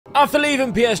After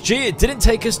leaving PSG, it didn't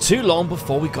take us too long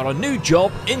before we got a new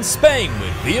job in Spain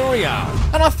with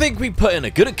Villarreal, and I think we put in a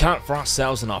good account for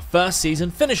ourselves in our first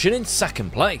season, finishing in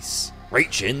second place,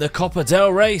 reaching the Copa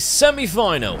del Rey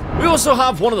semi-final. We also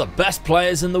have one of the best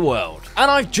players in the world,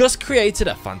 and I've just created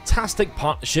a fantastic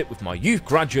partnership with my youth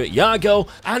graduate Iago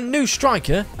and new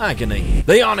striker Agony.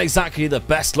 They aren't exactly the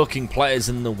best looking players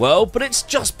in the world, but it's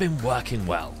just been working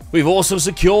well. We've also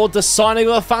secured the signing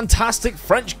of a fantastic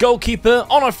French goalkeeper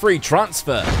on a free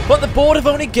transfer, but the board have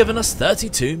only given us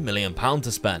 £32 million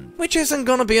to spend, which isn't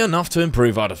going to be enough to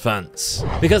improve our defence,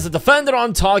 because the defender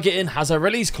I'm targeting has a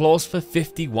release clause for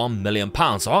 £51 million,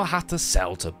 so I'll have to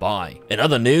sell to buy. In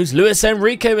other news, Luis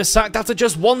Enrique was sacked after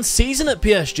just one season at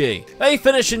PSG. They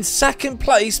finished in second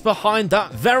place behind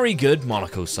that very good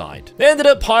Monaco side. They ended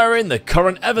up hiring the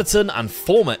current Everton and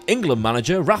former England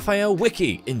manager Raphael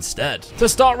Wiki instead. To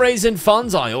start raising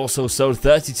funds, I also sold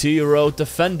 32-year-old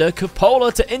defender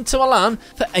Coppola to Inter Milan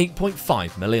for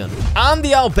 £8.5 million, and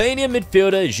the Albanian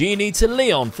midfielder Gini to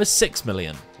Lyon for £6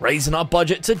 million, raising our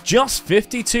budget to just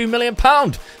 £52 million,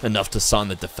 enough to sign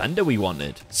the defender we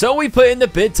wanted. So we put in the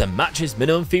bid to match his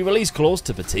minimum fee release clause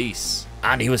to Batiste,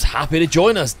 and he was happy to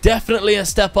join us. Definitely a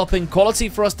step up in quality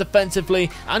for us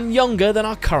defensively, and younger than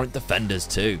our current defenders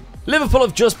too. Liverpool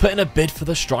have just put in a bid for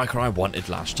the striker I wanted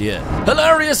last year.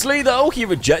 Hilariously though, he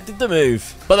rejected the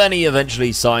move, but then he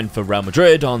eventually signed for Real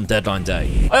Madrid on deadline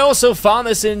day. I also found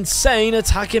this insane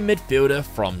attacking midfielder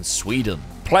from Sweden,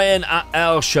 playing at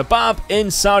Al Shabab in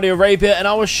Saudi Arabia, and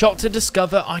I was shocked to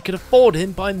discover I could afford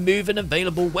him by moving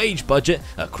available wage budget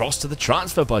across to the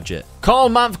transfer budget. Carl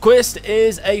Malmqvist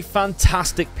is a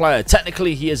fantastic player.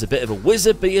 Technically he is a bit of a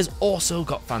wizard, but he has also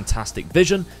got fantastic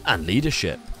vision and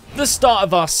leadership. The start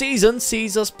of our season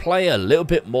sees us play a little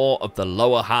bit more of the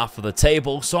lower half of the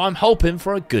table, so I'm hoping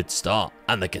for a good start.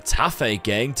 And the Getafe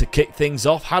game to kick things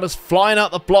off had us flying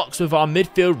out the blocks with our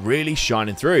midfield really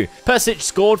shining through. Perisic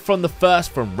scored from the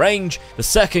first from range, the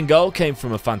second goal came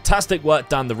from a fantastic work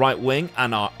down the right wing,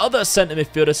 and our other centre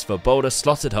midfielder Svoboda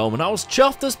slotted home, and I was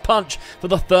chuffed as punch for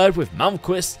the third with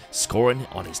Malmqvist scoring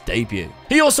on his debut.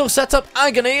 He also set up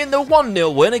Agony in the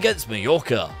 1-0 win against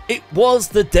Mallorca. It was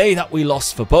the day that we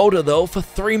lost Svoboda though for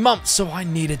 3 months, so I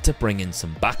needed to bring in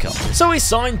some backup. So we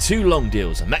signed 2 loan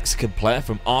deals, a Mexican player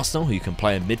from Arsenal who can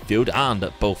play in midfield and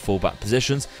at both fullback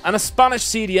positions, and a Spanish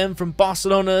CDM from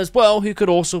Barcelona as well who could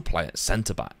also play at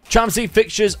centre-back. Champions League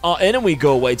fixtures are in, and we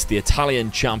go away to the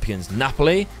Italian champions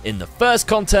Napoli in the first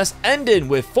contest, ending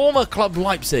with former club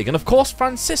Leipzig and of course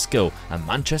Francisco and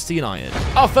Manchester United.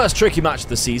 Our first tricky match of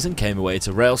the season came away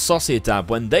to Real Sociedad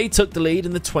when they took the lead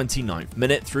in the 29th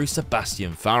minute through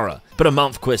Sebastian Farah, but a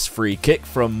Malmqvist free kick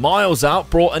from miles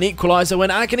out brought an equaliser when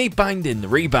Agony banged in the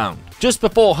rebound. Just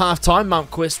before half-time,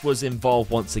 Malmqvist was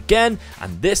involved once again,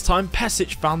 and this time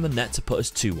Perisic found the net to put us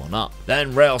 2-1 up.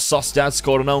 Then Real Sociedad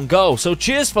scored an own goal, so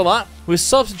cheers for that, with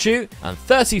substitute and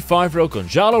 35-year-old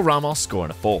Gonzalo Ramos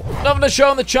scoring a 4. Nothing to show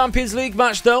in the Champions League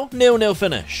match though, 0-0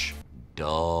 finish.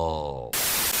 Dull.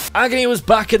 Agony was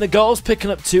back in the goals,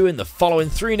 picking up 2 in the following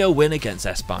 3-0 win against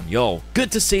Espanyol. Good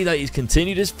to see that he's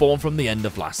continued his form from the end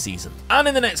of last season. And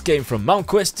in the next game, from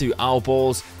Malmqvist to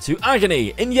Alborz to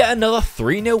Agony in yet another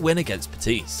 3-0 win against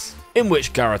Batiste, in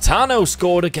which Garitano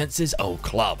scored against his old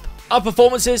club. Our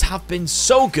performances have been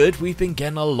so good, we've been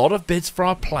getting a lot of bids for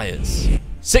our players.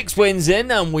 6 wins in,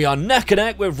 and we are neck and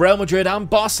neck with Real Madrid and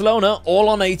Barcelona, all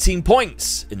on 18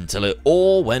 points, until it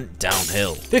all went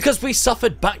downhill, because we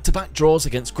suffered back-to-back draws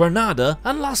against Granada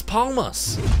and Las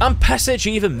Palmas, and Perisic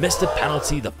even missed a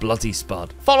penalty, the bloody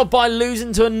spud, followed by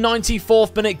losing to a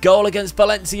 94th minute goal against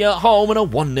Valencia at home and a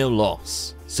 1-0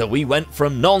 loss. So we went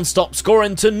from non-stop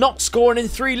scoring to not scoring in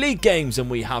 3 league games, and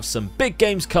we have some big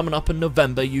games coming up in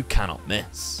November you cannot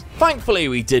miss. Thankfully,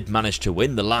 we did manage to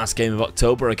win the last game of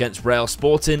October against Real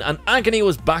Sporting, and Agony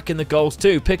was back in the goals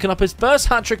too, picking up his first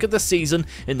hat-trick of the season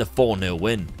in the 4-0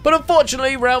 win. But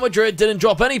unfortunately, Real Madrid didn't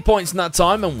drop any points in that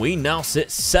time, and we now sit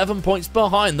 7 points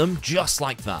behind them just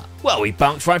like that. Well, we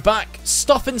bounced right back,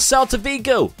 stuffing Celta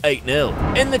Vigo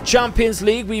 8-0. In the Champions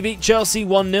League, we beat Chelsea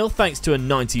 1-0 thanks to a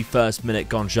 91st minute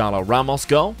Gonzalo Ramos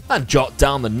goal, and jot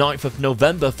down the 9th of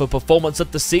November for performance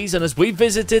of the season as we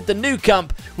visited the Nou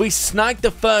Camp. We snagged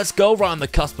the first goal right on the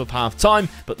cusp of half-time,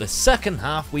 but the second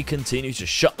half we continued to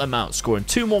shut them out, scoring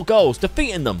 2 more goals,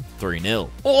 defeating them 3-0.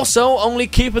 Also, only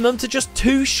keeping them to just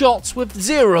 2 shots with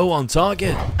 0 on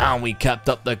target. And we kept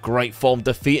up the great form,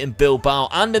 defeating Bilbao,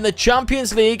 and in the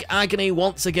Champions League, Agony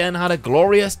once again had a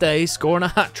glorious day, scoring a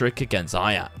hat-trick against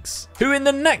Ajax, who in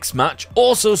the next match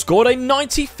also scored a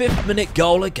 95th minute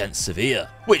goal against Sevilla.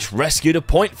 which rescued a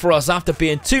point for us after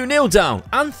being 2-0 down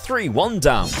and 3-1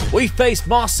 down. We faced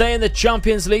Marseille in the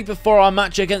Champions League before our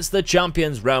match against the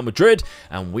champions Real Madrid,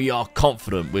 and we are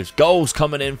confident with goals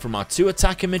coming in from our two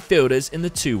attacking midfielders in the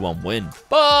 2-1 win.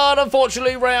 But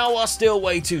unfortunately, Real are still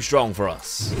way too strong for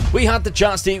us. We had the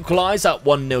chance to equalise at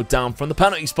 1-0 down from the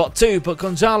penalty spot too, but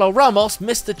Gonzalo Ramos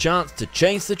missed the chance to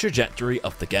change the trajectory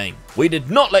of the game. We did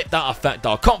not let that affect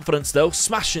our confidence though,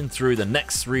 smashing through the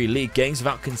next 3 league games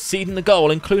without conceding the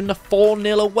goal, including a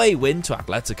 4-0 away win to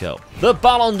Atletico. The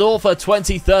Ballon d'Or for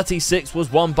 2036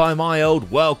 was won by my old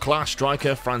world-class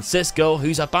striker Francisco,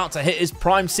 who's about to hit his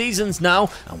prime seasons now,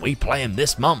 and we play him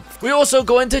this month. We also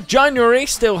go into January,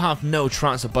 still have no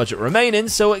transfer budget remaining,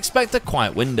 so expect a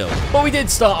quiet window. But we did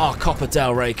start our Copa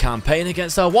del Rey campaign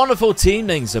against our wonderful team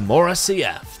named Zamora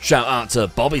CF. Shout out to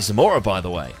Bobby Zamora, by the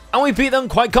way. And we beat them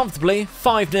quite comfortably,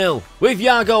 5-0, with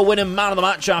Iago winning man of the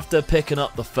match after picking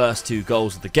up the first 2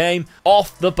 goals of the game,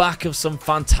 off the back of some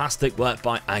fantastic work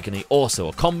by Agony, also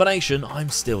a combination I'm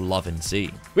still loving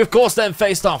seeing. We of course then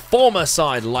faced our former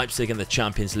side Leipzig in the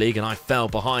Champions League, and I fell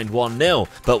behind 1-0,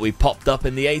 but we popped up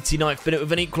in the 89th minute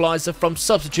with an equaliser from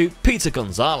substitute Peter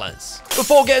Gonzalez.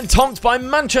 Before getting tonked by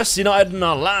Manchester United in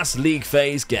our last league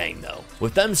phase game though,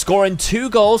 with them scoring 2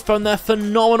 goals from their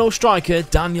phenomenal striker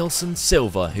Danielson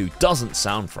Silva, who doesn't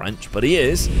sound French, but he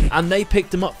is, and they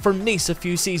picked him up from Nice a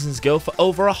few seasons ago for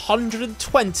over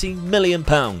 £120 million.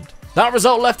 That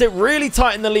result left it really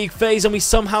tight in the league phase, and we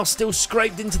somehow still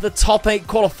scraped into the top 8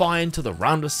 qualifying to the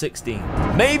round of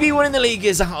 16. Maybe winning the league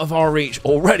is out of our reach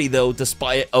already though,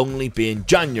 despite it only being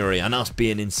January and us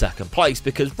being in second place,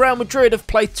 because Real Madrid have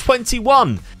played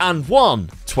 21 and won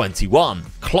 21.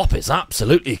 Klopp is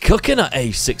absolutely cooking at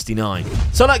age 69.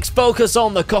 So let's focus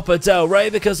on the Copa del Rey,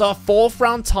 because our 4th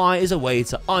round tie is away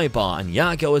to Eibar, and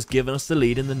Iago has given us the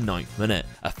lead in the 9th minute.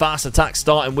 A fast attack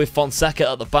starting with Fonseca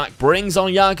at the back brings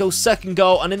on Iago's second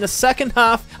goal, and in the second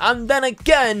half, and then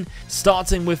again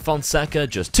starting with Fonseca,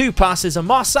 just 2 passes and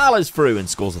Marçal is through and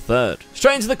scores a 3rd.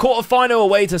 Straight into the quarter-final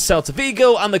away to Celta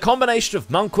Vigo, and the combination of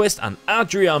Malmquist and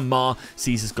Adrian Mar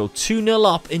sees us go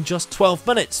 2-0 up in just 12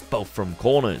 minutes, both from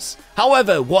corners.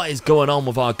 However, what is going on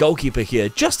with our goalkeeper here,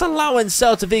 just allowing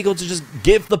Celta Vigo to just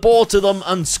give the ball to them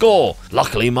and score?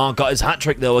 Luckily, Mar got his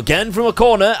hat-trick though again from a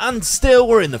corner, and still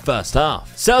we're in the first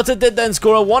half. Celta did then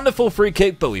score a wonderful free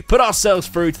kick, but we put ourselves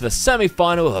through to the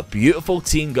semi-final with a beautiful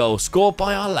team goal scored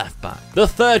by our left-back. The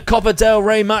 3rd Copa del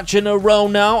Rey match in a row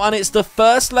now, and it's the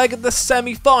first leg of the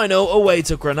semi-final away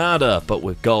to Granada, but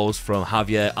with goals from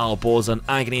Javier Alborz and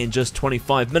Agony in just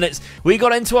 25 minutes, we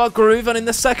got into our groove, and in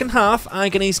the second half,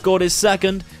 Agony scored his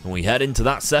 2nd, and we head into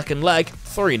that second leg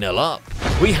 3-0 up.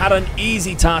 We had an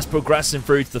easy task progressing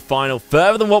through to the final,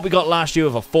 further than what we got last year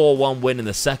with a 4-1 win in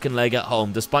the second leg at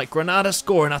home, despite Granada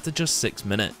scoring after just 6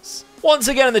 minutes. Once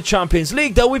again in the Champions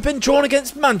League though, we've been drawn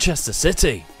against Manchester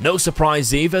City. No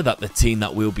surprise either that the team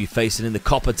that we'll be facing in the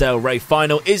Copa del Rey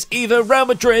final is either Real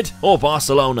Madrid or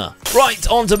Barcelona. Right,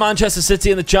 on to Manchester City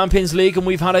in the Champions League, and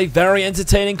we've had a very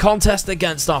entertaining contest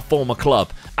against our former club.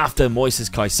 After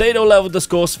Moises Caicedo levelled the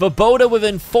score, Svoboda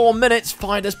within 4 minutes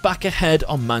fired us back ahead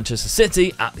on Manchester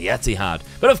City at the Etihad.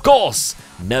 But of course,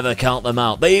 never count them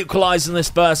out. They equalised in this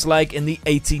first leg in the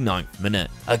 89th minute.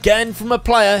 Again from a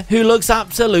player who looks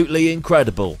absolutely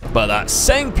incredible. But that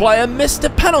same player missed a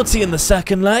penalty in the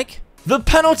second leg. The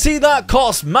penalty that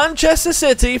cost Manchester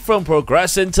City from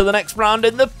progressing to the next round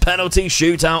in the penalty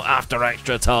shootout after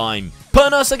extra time.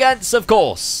 Putting us against, of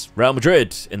course, Real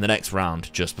Madrid in the next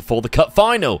round, just before the cup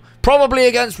final. Probably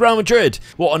against Real Madrid.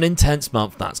 What an intense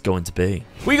month that's going to be.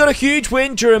 We got a huge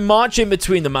win during March in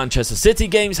between the Manchester City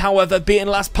games, however, beating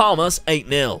Las Palmas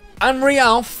 8-0. And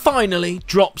Real finally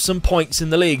dropped some points in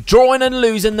the league, drawing and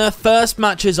losing their first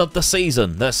matches of the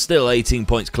season. They're still 18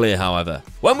 points clear, however.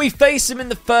 When we faced them in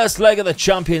the first leg of the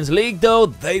Champions League, though,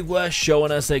 they were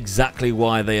showing us exactly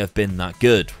why they have been that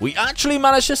good. We actually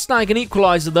managed to snag an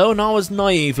equaliser, though, and I was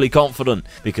naively confident,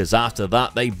 because after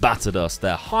that, they battered us.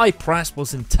 Their high press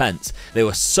was intense. They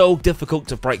were so difficult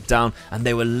to break down, and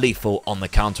they were lethal on the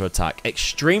counter-attack.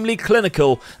 Extremely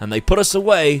clinical, and they put us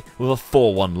away with a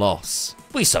 4-1 loss.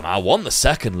 We somehow won the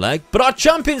second leg, but our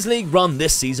Champions League run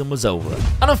this season was over.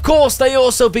 And of course, they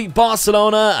also beat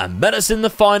Barcelona and met us in the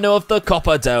final of the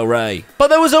Copa del Rey. But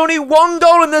there was only one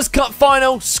goal in this cup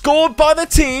final, scored by the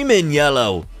team in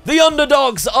yellow. The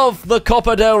underdogs of the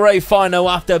Copa del Rey final,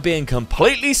 after being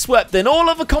completely swept in all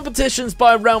other competitions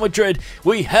by Real Madrid,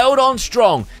 we held on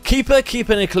strong, keeper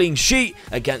keeping a clean sheet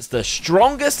against the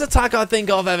strongest attack I think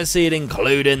I've ever seen,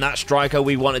 including that striker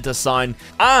we wanted to sign,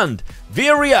 and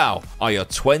Villarreal are your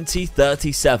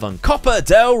 2037 Copa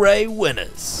del Rey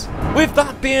winners. With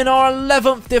that being our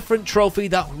 11th different trophy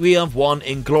that we have won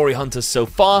in Glory Hunters so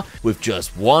far, with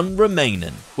just one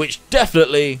remaining, which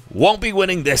definitely won't be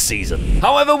winning this season.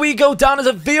 However, we go down as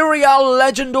a Villarreal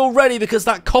legend already because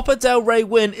that Copa del Rey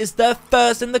win is their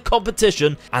first in the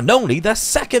competition and only their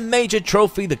second major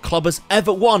trophy the club has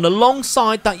ever won,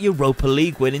 alongside that Europa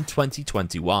League win in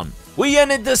 2021. We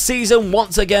ended the season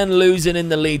once again losing in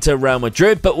the lead to Real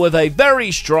Madrid, but with a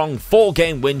very strong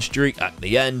 4-game win streak at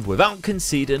the end without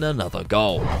conceding another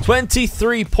goal.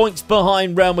 23 points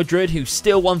behind Real Madrid, who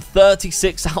still won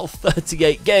 36 out of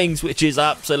 38 games, which is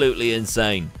absolutely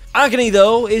insane. Agony,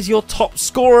 though, is your top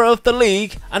scorer of the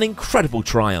league, an incredible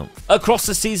triumph. Across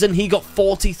the season, he got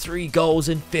 43 goals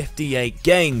in 58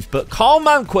 games, but Carl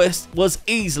Malmquist was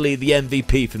easily the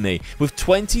MVP for me, with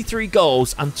 23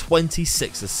 goals and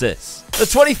 26 assists. The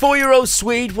 24-year-old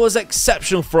Swede was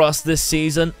exceptional for us this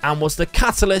season and was the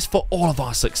catalyst for all of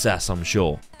our success, I'm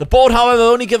sure. The board, however,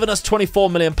 only given us £24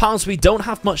 million, we don't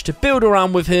have much to build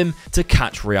around with him to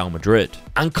catch Real Madrid.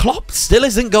 And Klopp still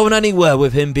isn't going anywhere,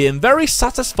 with him being very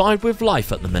satisfied with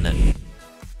life at the minute.